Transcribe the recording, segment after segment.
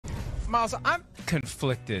Myles, I'm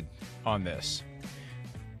conflicted on this.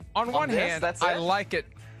 On one hand, I like it.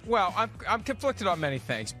 Well, I'm conflicted on many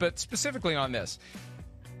things, but specifically on this.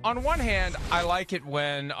 On one hand, I like it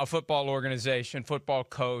when a football organization, football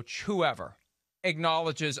coach, whoever,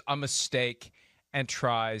 acknowledges a mistake and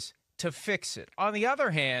tries to fix it. On the other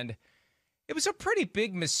hand, it was a pretty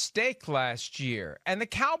big mistake last year, and the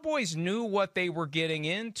Cowboys knew what they were getting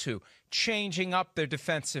into, changing up their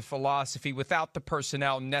defensive philosophy without the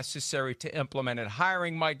personnel necessary to implement it,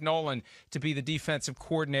 hiring Mike Nolan to be the defensive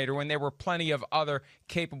coordinator when there were plenty of other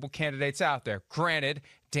capable candidates out there. Granted,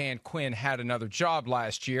 Dan Quinn had another job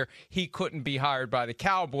last year. He couldn't be hired by the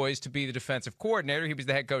Cowboys to be the defensive coordinator. He was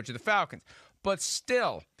the head coach of the Falcons. But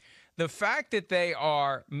still, the fact that they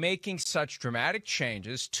are making such dramatic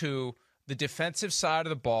changes to the defensive side of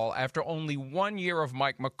the ball after only 1 year of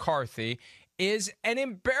Mike McCarthy is an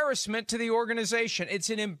embarrassment to the organization. It's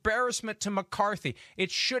an embarrassment to McCarthy.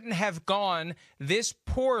 It shouldn't have gone this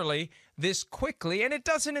poorly, this quickly, and it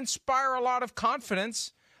doesn't inspire a lot of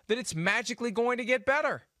confidence that it's magically going to get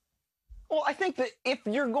better. Well, I think that if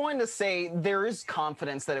you're going to say there is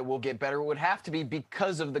confidence that it will get better, it would have to be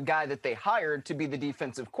because of the guy that they hired to be the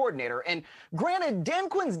defensive coordinator. And granted, Dan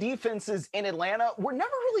Quinn's defenses in Atlanta were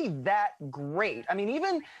never really that great. I mean,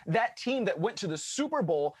 even that team that went to the Super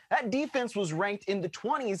Bowl, that defense was ranked in the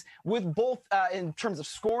 20s with both in terms of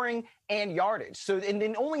scoring and yardage. So, and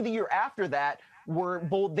then only the year after that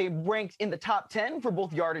they ranked in the top 10 for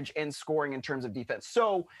both yardage and scoring in terms of defense.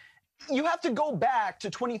 So you have to go back to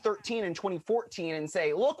 2013 and 2014 and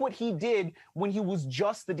say, look what he did when he was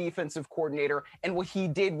just the defensive coordinator and what he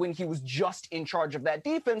did when he was just in charge of that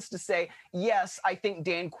defense to say, yes, I think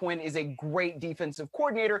Dan Quinn is a great defensive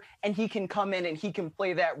coordinator and he can come in and he can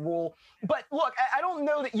play that role. But look, I don't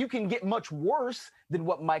know that you can get much worse than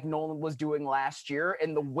what Mike Nolan was doing last year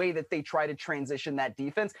and the way that they try to transition that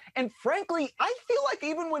defense. And frankly, I feel like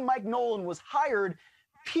even when Mike Nolan was hired,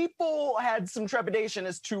 people had some trepidation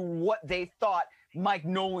as to what they thought Mike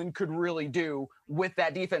Nolan could really do with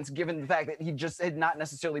that defense, given the fact that he just had not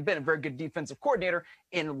necessarily been a very good defensive coordinator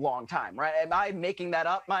in a long time, right? Am I making that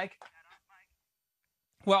up, Mike?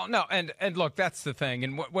 Well, no, and look, that's the thing.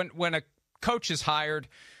 And when a coach is hired,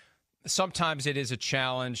 sometimes it is a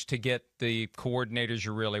challenge to get the coordinators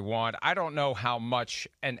you really want. I don't know how much,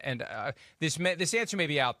 and this answer may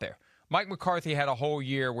be out there. Mike McCarthy had a whole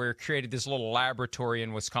year where he created this little laboratory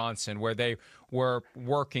in Wisconsin where they were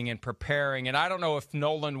working and preparing. And I don't know if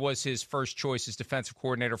Nolan was his first choice as defensive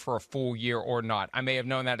coordinator for a full year or not. I may have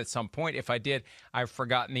known that at some point. If I did, I've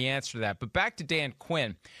forgotten the answer to that. But back to Dan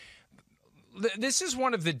Quinn. This is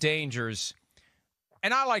one of the dangers.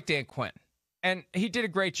 And I like Dan Quinn. And he did a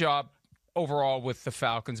great job overall with the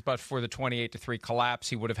Falcons. But for the 28-3 collapse,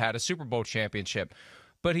 he would have had a Super Bowl championship.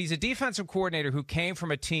 But he's a defensive coordinator who came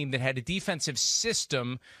from a team that had a defensive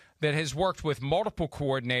system that has worked with multiple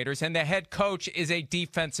coordinators, and the head coach is a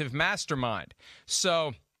defensive mastermind.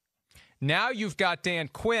 So now you've got Dan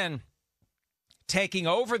Quinn taking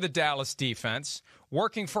over the Dallas defense,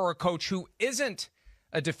 working for a coach who isn't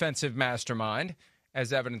a defensive mastermind,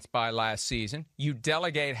 as evidenced by last season. You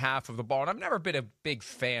delegate half of the ball, and I've never been a big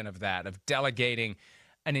fan of that, of delegating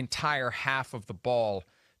an entire half of the ball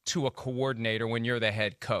to a coordinator when you're the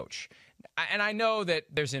head coach. And I know that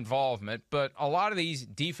there's involvement, but a lot of these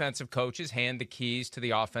defensive coaches hand the keys to the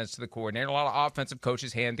offense to the coordinator. A lot of offensive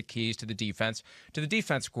coaches hand the keys to the defense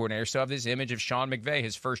coordinator. So I have this image of Sean McVay,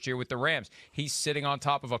 his first year with the Rams. He's sitting on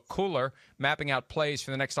top of a cooler, mapping out plays for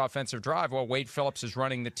the next offensive drive while Wade Phillips is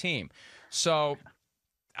running the team. So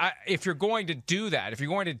if you're going to do that, if you're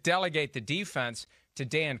going to delegate the defense to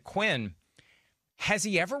Dan Quinn, has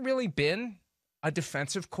he ever really been a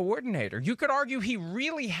defensive coordinator? You could argue he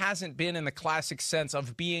really hasn't been in the classic sense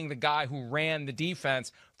of being the guy who ran the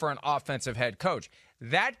defense for an offensive head coach.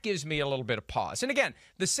 That gives me a little bit of pause. And again,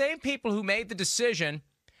 the same people who made the decision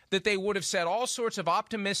that they would have said all sorts of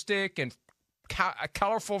optimistic and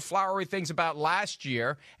colorful, flowery things about last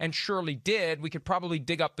year, and surely did. We could probably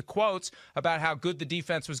dig up the quotes about how good the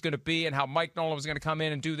defense was going to be and how Mike Nolan was going to come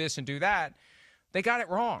in and do this and do that. They got it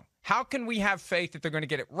wrong. How can we have faith that they're going to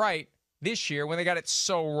get it right this year when they got it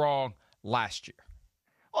so wrong last year?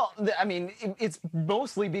 Well, I mean, it's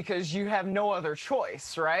mostly because you have no other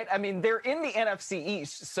choice, right? I mean, they're in the NFC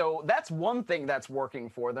East, so that's one thing that's working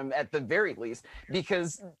for them at the very least,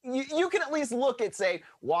 because you can at least look at, say,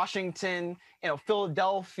 Washington,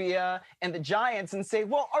 Philadelphia, and the Giants and say,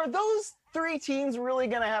 well, are those three teams really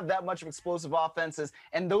going to have that much of explosive offenses?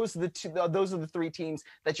 And those are the three teams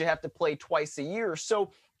that you have to play twice a year.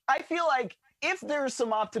 So I feel like if there's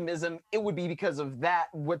some optimism, it would be because of that,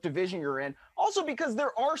 what division you're in. Also because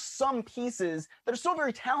there are some pieces that are still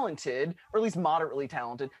very talented, or at least moderately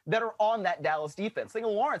talented, that are on that Dallas defense. Think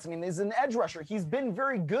of Lawrence. I mean, he's an edge rusher. He's been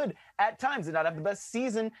very good at times. Did not have the best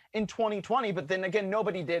season in 2020, but then again,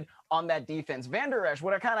 nobody did on that defense. Van Der Esch,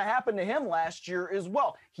 what kind of happened to him last year as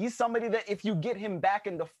well. He's somebody that if you get him back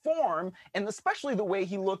into form, and especially the way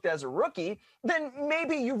he looked as a rookie, then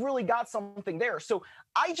maybe you've really got something there. So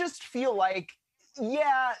I just feel like,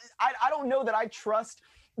 yeah, I don't know that I trust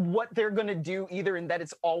what they're going to do either, in that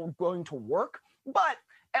it's all going to work, but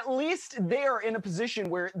at least they are in a position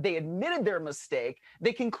where they admitted their mistake.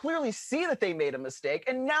 They can clearly see that they made a mistake,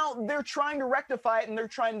 and now they're trying to rectify it and they're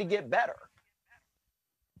trying to get better.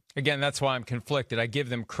 Again, that's why I'm conflicted. I give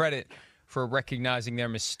them credit for recognizing their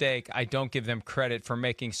mistake. I don't give them credit for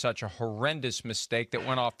making such a horrendous mistake that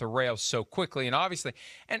went off the rails so quickly. And obviously,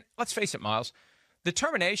 and let's face it, Myles, the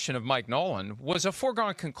termination of Mike Nolan was a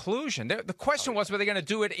foregone conclusion. The question was, were they going to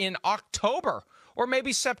do it in October or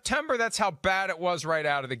maybe September? That's how bad it was right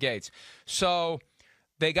out of the gates. So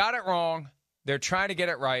they got it wrong. They're trying to get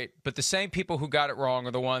it right. But the same people who got it wrong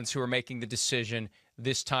are the ones who are making the decision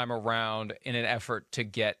this time around in an effort to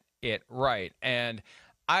get it right. And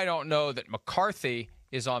I don't know that McCarthy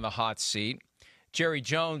is on the hot seat. Jerry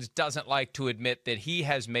Jones doesn't like to admit that he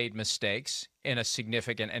has made mistakes in a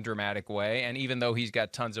significant and dramatic way. And even though he's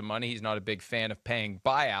got tons of money, he's not a big fan of paying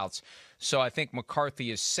buyouts. So I think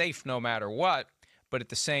McCarthy is safe no matter what. But at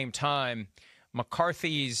the same time,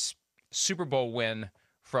 McCarthy's Super Bowl win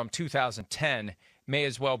from 2010 may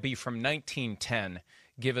as well be from 1910,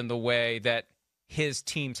 given the way that his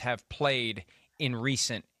teams have played in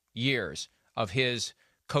recent years of his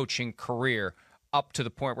coaching career, up to the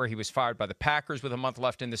point where he was fired by the Packers with a month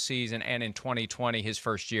left in the season, and in 2020, his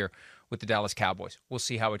first year with the Dallas Cowboys. We'll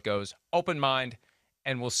see how it goes. Open mind,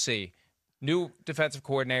 and we'll see. New defensive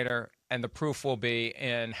coordinator, and the proof will be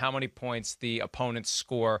in how many points the opponents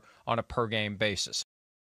score on a per-game basis.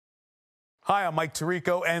 Hi, I'm Mike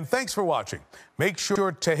Tirico, and thanks for watching. Make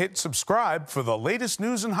sure to hit subscribe for the latest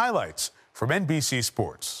news and highlights from NBC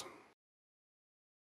Sports.